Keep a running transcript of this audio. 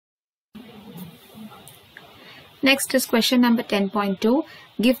Next is question number 10.2.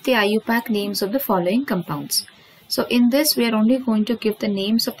 Give the IUPAC names of the following compounds. So in this we are only going to give the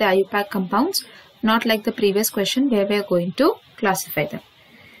names of the IUPAC compounds, not like the previous question where we are going to classify them.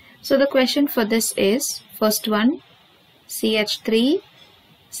 So the question for this is, first one, CH3,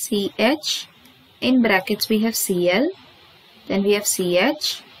 CH, in brackets we have Cl, then we have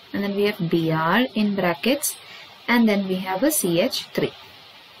CH, and then we have Br in brackets, and then we have a CH3.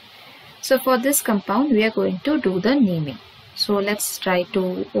 So for this compound we are going to do the naming. So let's try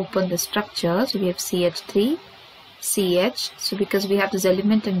to open the structure. So we have CH3, CH. So because we have this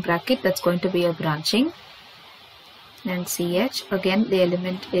element in bracket, that's going to be a branching. And CH, again the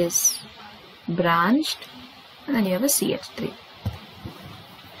element is branched, and then you have a CH3.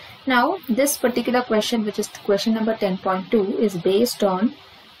 Now this particular question, which is question number 10.2, is based on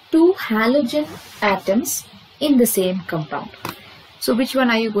two halogen atoms in the same compound. So which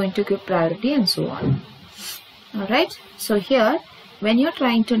one are you going to give priority and so on. Alright, so here when you're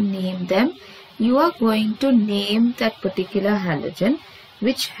trying to name them, you are going to name that particular halogen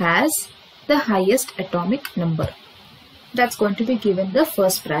which has the highest atomic number. That's going to be given the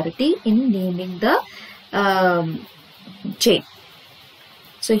first priority in naming the chain.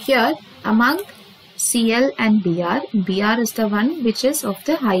 So here among Cl and Br is the one which is of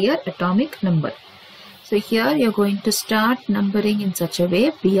the higher atomic number. So here you are going to start numbering in such a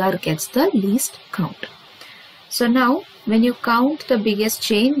way Br gets the least count. So now when you count the biggest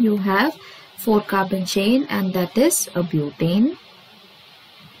chain, you have 4 carbon chain, and that is a butane.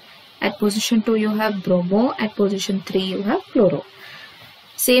 At position 2 you have bromo, at position 3 you have chloro.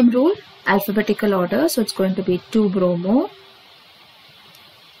 Same rule, alphabetical order, so it's going to be 2 bromo,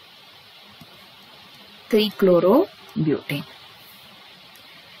 3 chloro, butane.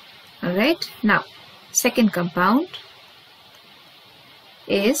 Alright, now second compound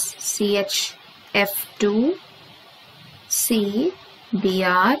is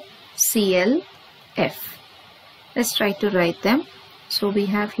CHF2CBrClF. Let's try to write them. So we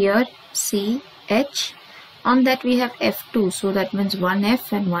have here CH, on that we have F2, so that means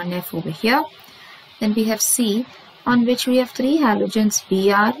 1F and 1F over here. Then we have C, on which we have 3 halogens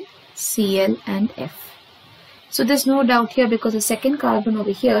Br, Cl and F. So there's no doubt here because the second carbon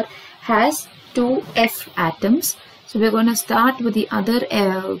over here has 2 F atoms. So we're going to start with the other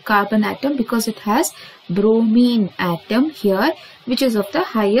carbon atom because it has bromine atom here, which is of the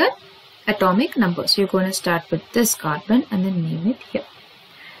higher atomic number. So you're going to start with this carbon and then name it here.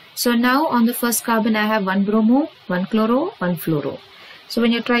 So now on the first carbon I have 1 bromo, 1 chloro, 1 fluoro. So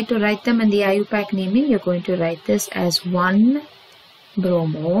when you try to write them in the IUPAC naming, you're going to write this as 1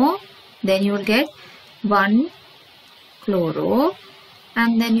 bromo, then you will get 1 chloro,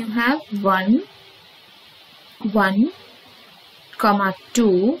 and then you have 1,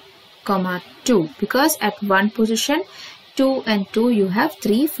 2, 2, because at one position 2 and 2 you have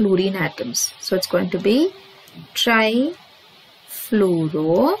 3 fluorine atoms. So it's going to be trifluoro.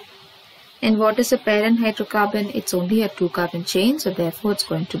 And what is a parent hydrocarbon? It's only a 2 carbon chain, so therefore it's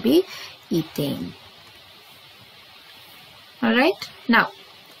going to be ethane. Alright, now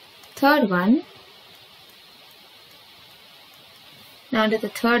third one. Now under the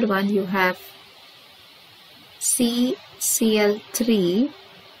third one you have CCl3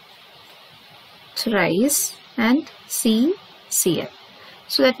 thrice and CCl.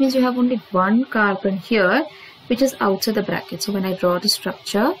 So that means you have only 1 carbon here which is outside the bracket. So when I draw the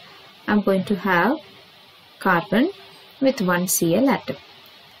structure, I'm going to have carbon with 1 Cl atom.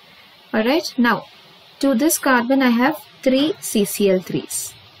 Alright, now to this carbon I have 3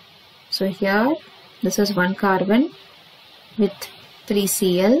 CCl3s. So here this is 1 carbon with 3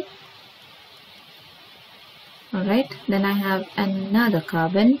 Cl. Alright, then I have another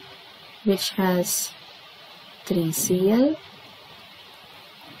carbon which has 3 Cl.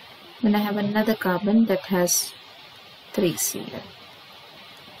 Then I have another carbon that has 3 Cl.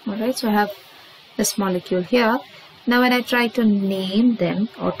 Alright, so I have this molecule here. Now when I try to name them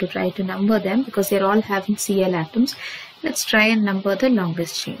or to try to number them, because they're all having Cl atoms, let's try and number the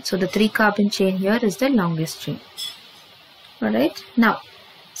longest chain. So the 3 carbon chain here is the longest chain. Alright, now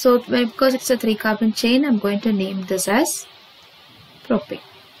so because it's a 3 carbon chain, I'm going to name this as propane.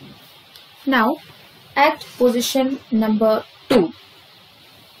 Now at position number 2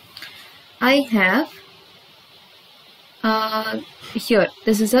 I have here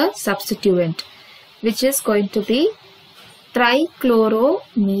this is a substituent which is going to be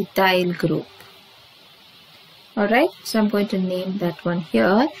trichloromethyl group. Alright, so I'm going to name that one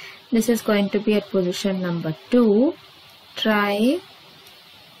here. This is going to be at position number 2,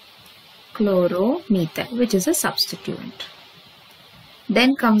 trichloromethyl, which is a substituent.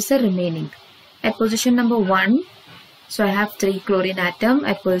 Then comes the remaining. At position number 1, so I have 3 chlorine atom.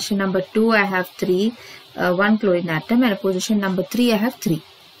 At position number 2, I have 1 chlorine atom. And at position number 3, I have 3.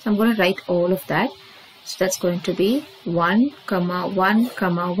 So I'm going to write all of that. So that's going to be 1, 1, 1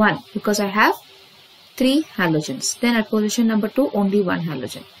 because I have 3 halogens. Then at position number 2, only 1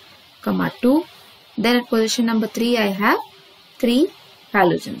 halogen, 2. Then at position number 3, I have 3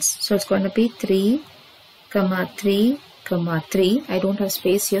 halogens. So it's going to be 3, 3, 3. I don't have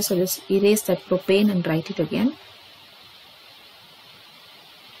space here, so just erase that propane and write it again.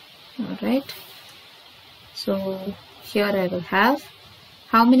 Alright. So here I will have,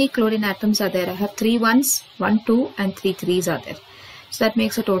 how many chlorine atoms are there? I have 3 1s, 1 2 and 3 3s are there. So that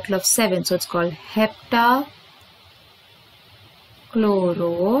makes a total of 7. So it's called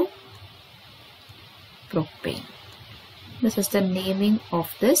heptachloropropane. This is the naming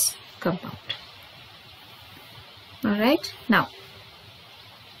of this compound. Alright, now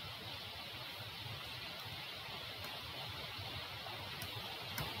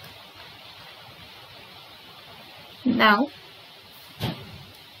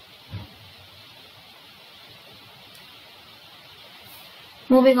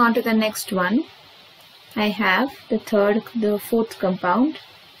moving on to the next one, I have the 4th compound.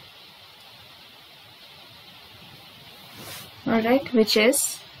 Alright, which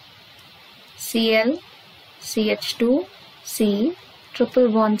is CH2C triple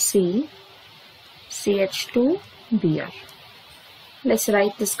bond C CH2Br. Let's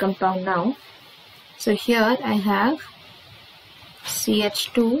write this compound now. So here I have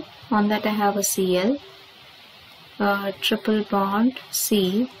CH2, on that I have a Cl, triple bond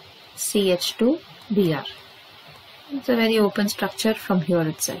C CH2Br. It's a very open structure from here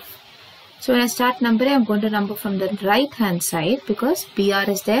itself. So when I start numbering, I'm going to number from the right hand side because Br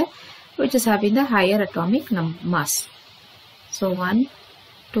is there, which is having the higher atomic mass. So 1,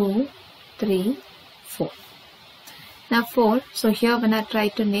 2, 3, 4. Now 4, so here when I try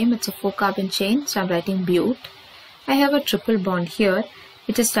to name, it's a 4 carbon chain, so I'm writing bute. I have a triple bond here,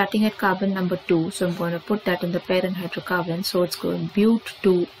 which is starting at carbon number 2, so I'm going to put that in the parent hydrocarbon, so it's going bute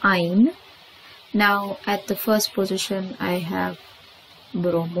to ine. Now at the first position I have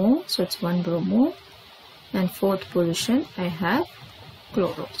bromo, so it's 1 bromo, and 4th position I have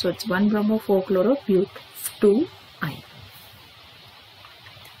chloro, so it's 1 bromo, 4 chloro, bute to ine.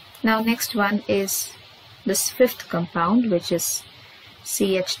 Now next one is this 5th compound, which is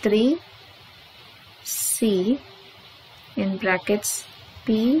CH3 C in brackets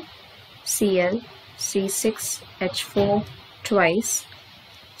CCl3CH twice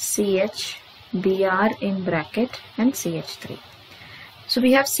CHBr in bracket and CH3. So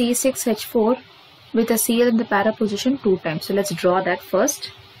we have C6H4 with a Cl in the para position 2 times. So let's draw that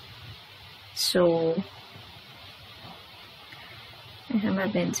first. So I have my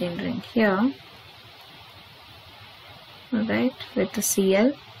benzene ring here. Alright, with the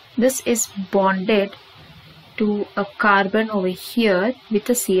Cl. This is bonded to a carbon over here with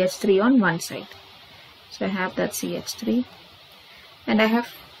a CH3 on one side. So I have that CH3. And I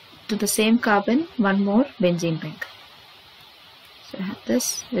have to the same carbon one more benzene ring. So I have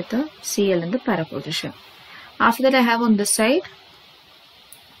this with a Cl in the para position. After that I have on this side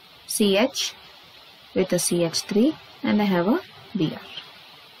CH with a CH3 and I have a Br.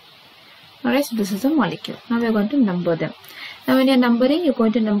 Alright, so this is the molecule. Now we are going to number them. Now when you are numbering, you are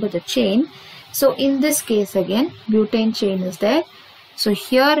going to number the chain. So in this case again, butane chain is there. So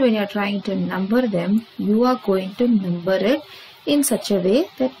here when you are trying to number them, you are going to number it in such a way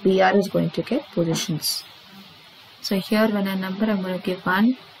that Br is going to get positions. So here when I number, I am going to give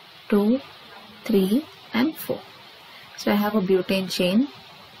 1, 2, 3 and 4. So I have a butane chain.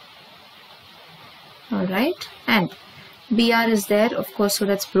 Alright, and Br is there, of course, so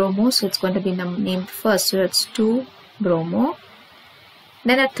that's bromo, so it's going to be named first, so that's 2 bromo.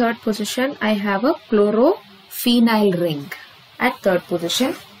 Then at 3rd position, I have a chlorophenyl ring at 3rd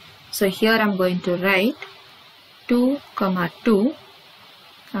position. So here I'm going to write 2, 2.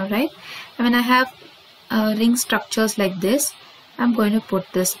 Alright, and when I have ring structures like this, I'm going to put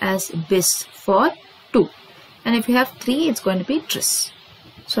this as bis for 2. And if you have 3, it's going to be tris.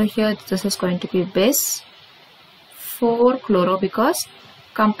 So here this is going to be bis 4 chloro because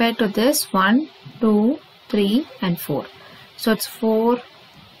compared to this 1, 2, 3 and 4. So it's 4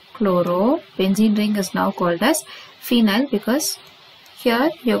 chloro. Benzene ring is now called as phenyl because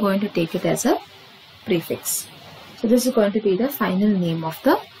here you are going to take it as a prefix. So this is going to be the final name of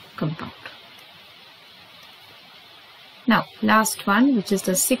the compound. Now last one, which is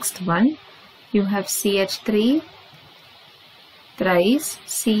the 6th one, you have CH3 thrice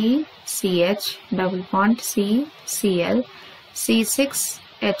CCH double bond CCl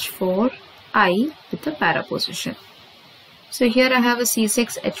C6H4 I with the para position. So here I have a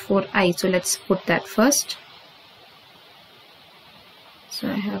C6H4I. So let's put that first. So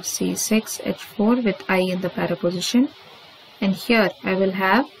I have C6H4 with I in the para position. And here I will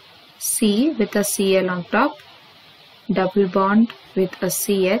have C with a Cl on top, double bond with a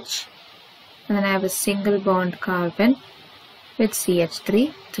CH, and then I have a single bond carbon with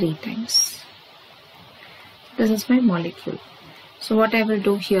CH3 3 times. This is my molecule. So what I will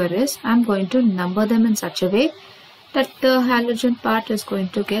do here is I am going to number them in such a way that the halogen part is going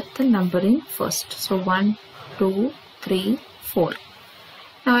to get the numbering first. So 1, 2, 3, 4.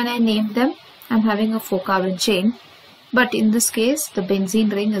 Now when I name them, I am having a 4-carbon chain, but in this case the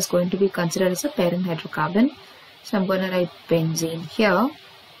benzene ring is going to be considered as a parent hydrocarbon. So I am going to write benzene here.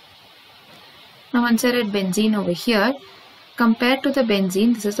 Now once I write benzene over here, compared to the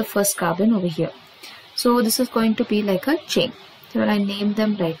benzene, this is the first carbon over here. So this is going to be like a chain. So when I name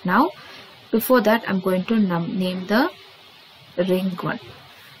them right now, before that I'm going to name the ring one.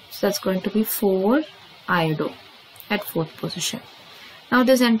 So that's going to be 4-iodo at 4th position. Now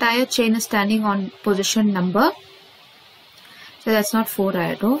this entire chain is standing on position number. So that's not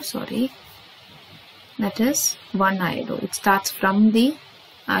 4-iodo, sorry. That is 1-iodo. It starts from the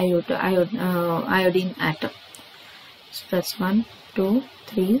iodine atom. So that's 1, 2,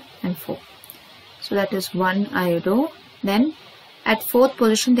 3 and 4. So that is 1-iodo. Then at 4th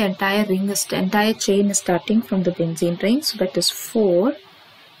position, the entire chain is starting from the benzene ring. So that is 4,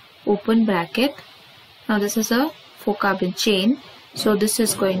 open bracket. Now this is a 4-carbon chain. So this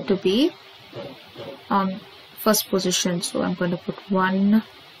is going to be on first position. So I'm going to put 1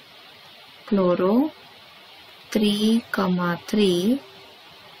 chloro, 3, 3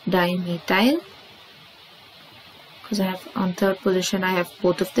 dimethyl. Because I have on 3rd position, I have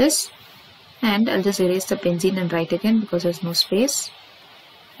both of this. And I'll just erase the benzene and write again because there's no space.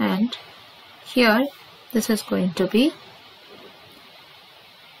 And here this is going to be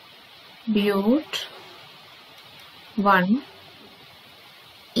but 1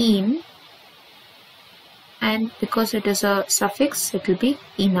 ene, and because it is a suffix, it will be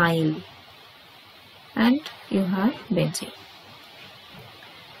enyl. And you have benzene.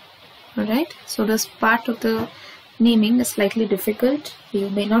 Alright, so this part of the naming is slightly difficult. You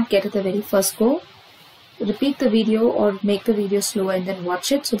may not get it the very first go. Repeat the video or make the video slower and then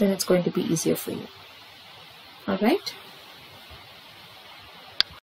watch it, so then it's going to be easier for you. Alright.